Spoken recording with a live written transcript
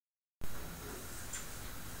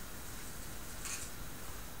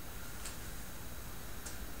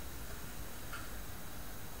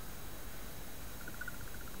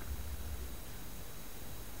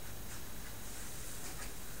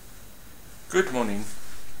Good morning.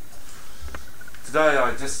 Today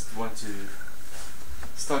I just want to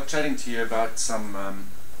start chatting to you about some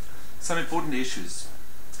important issues.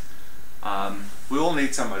 We all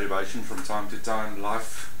need some motivation from time to time.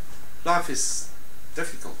 Life is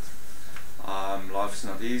difficult. Life's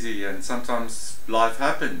not easy, and sometimes life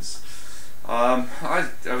happens.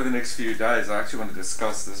 Over the next few days, I actually want to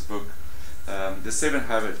discuss this book, The 7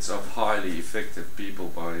 Habits of Highly Effective People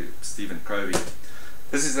by Stephen Covey.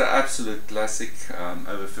 This is an absolute classic.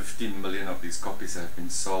 Over 15 million of these copies have been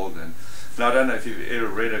sold, and I don't know if you've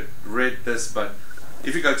ever read this, but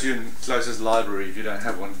if you go to your closest library, if you don't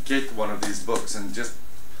have one, get one of these books and just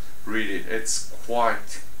read it. It's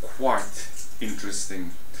quite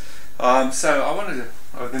interesting. So I wanted to,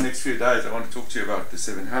 over the next few days, I want to talk to you about the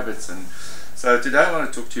 7 habits, and so today I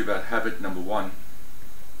want to talk to you about habit number 1.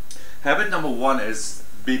 Habit number 1 is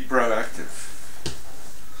be proactive.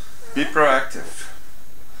 Be proactive.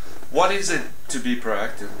 What is it to be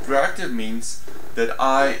proactive? Proactive means that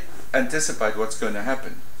I anticipate what's going to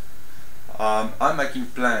happen. I'm making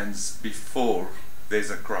plans before there's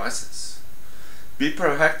a crisis. Be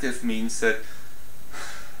proactive means that,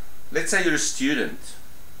 let's say you're a student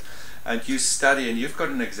and you study and you've got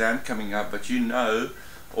an exam coming up, but you know,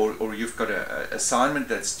 or you've got an assignment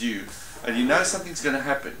that's due, and you know something's going to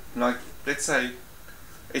happen. Like, let's say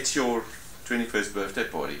it's your 21st birthday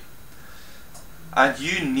party, and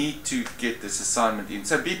you need to get this assignment in.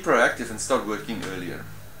 So be proactive and start working earlier.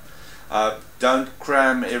 Don't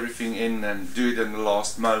cram everything in and do it in the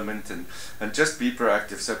last moment, and just be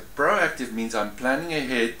proactive. So proactive means I'm planning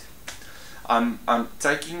ahead. I'm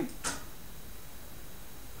taking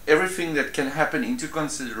everything that can happen into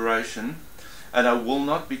consideration, and I will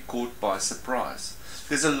not be caught by surprise.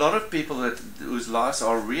 There's a lot of people whose lives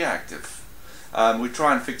are reactive. We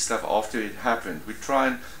try and fix stuff after it happened. We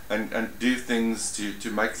try and do things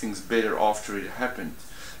to make things better after it happened.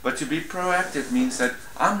 But to be proactive means that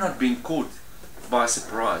I'm not being caught by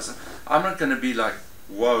surprise. I'm not going to be like,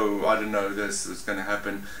 whoa, I don't know, this is going to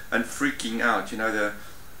happen, and freaking out. You know,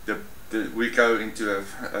 we go into a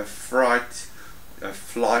fright, a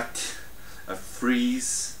flight, a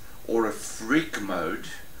freeze, or a freak mode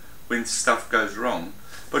when stuff goes wrong.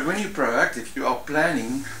 But when you're proactive, you are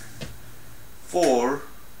planning for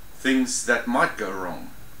things that might go wrong.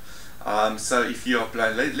 So if you are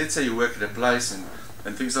planning, let's say you work at a place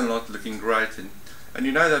and things are not looking great, and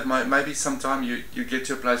you know that maybe sometime you get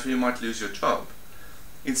to a place where you might lose your job.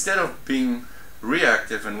 Instead of being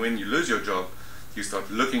reactive, and when you lose your job, you start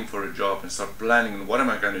looking for a job and start planning, what am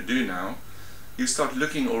I going to do now? You start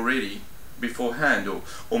looking already beforehand,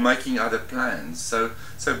 or making other plans. So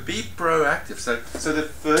be proactive. So the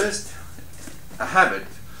first habit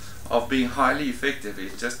of being highly effective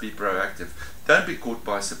is just be proactive. Don't be caught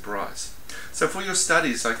by surprise. So for your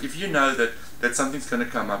studies, like if you know that something's going to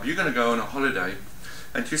come up, you're going to go on a holiday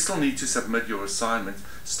and you still need to submit your assignment,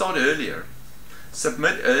 start earlier.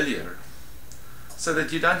 Submit earlier, so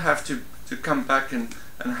that you don't have to come back and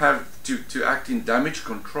have to act in damage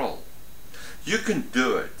control. You can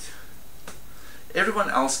do it. Everyone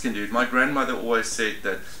else can do it. My grandmother always said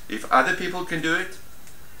that if other people can do it,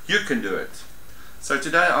 you can do it. So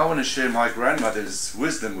today I want to share my grandmother's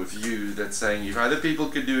wisdom with you, that's saying if other people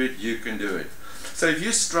can do it, you can do it. So if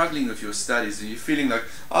you're struggling with your studies and you're feeling like,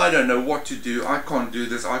 I don't know what to do, I can't do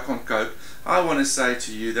this, I can't cope, I want to say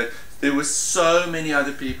to you that there were so many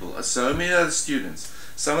other people, so many other students.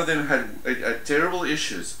 Some of them had terrible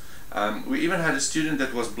issues. We even had a student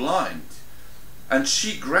that was blind, and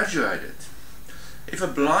she graduated. If a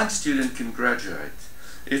blind student can graduate,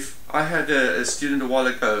 if I had a student a while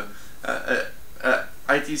ago,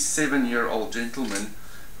 87-year-old gentleman,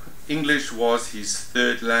 English was his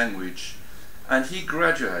third language, and he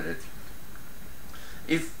graduated.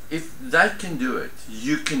 If they can do it,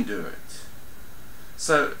 you can do it.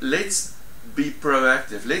 So let's be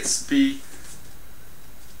proactive. Let's be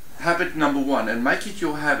habit number 1, and make it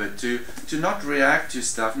your habit to not react to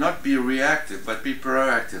stuff, not be reactive, but be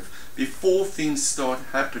proactive. Before things start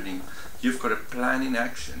happening, you've got a plan in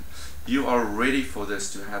action. You are ready for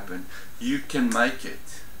this to happen. You can make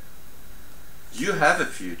it. You have a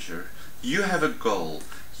future. You have a goal.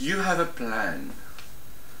 You have a plan.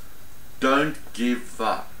 Don't give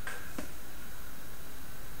up.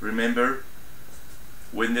 Remember,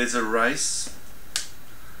 when there's a race,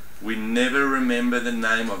 we never remember the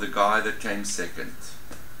name of the guy that came second.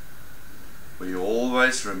 We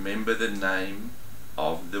always remember the name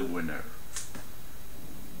of the winner.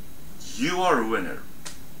 You are a winner.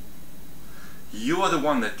 You are the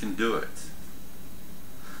one that can do it.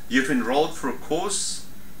 You've enrolled for a course.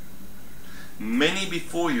 Many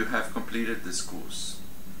before you have completed this course.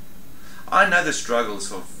 I know the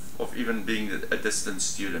struggles of even being a distance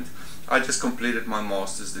student. I just completed my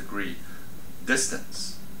master's degree,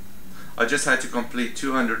 distance. I just had to complete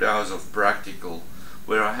 200 hours of practical,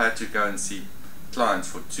 where I had to go and see clients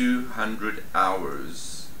for 200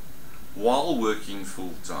 hours while working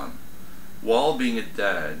full-time, while being a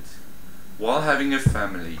dad, while having a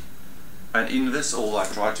family, and in this all I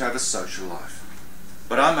tried to have a social life.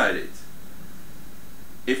 But I made it.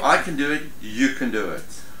 If I can do it, you can do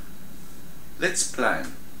it. Let's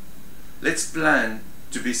plan. Let's plan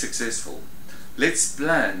to be successful. Let's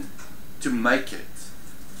plan to make it.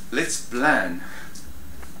 Let's plan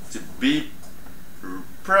to be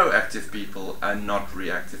proactive people and not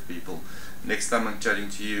reactive people. Next time I'm chatting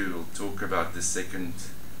to you, we'll talk about the second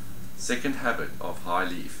habit of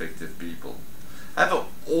highly effective people. Have an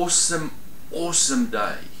awesome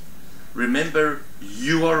day. Remember,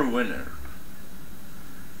 you are a winner.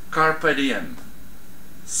 Carpe diem.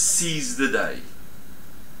 Seize the day.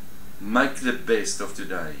 Make the best of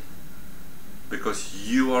today, because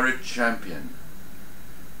you are a champion.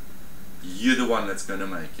 You're the one that's going to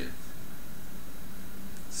make it.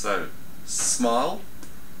 So, smile,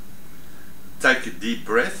 take a deep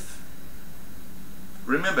breath.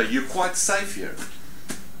 Remember, you're quite safe here.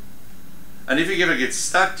 And if you ever get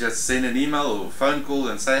stuck, just send an email or a phone call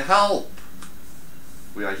and say, help.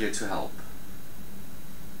 We are here to help.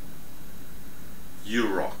 You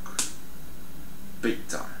rock. Big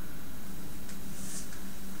time.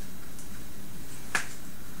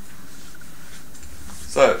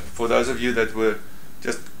 So, for those of you that were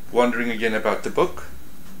just wondering again about the book,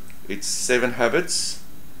 it's 7 Habits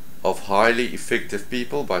of Highly Effective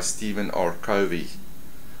People by Stephen R Covey.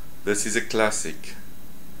 This is a classic.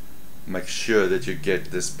 Make sure that you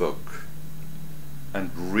get this book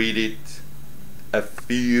and read it a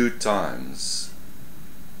few times.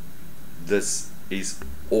 This is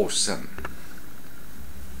awesome.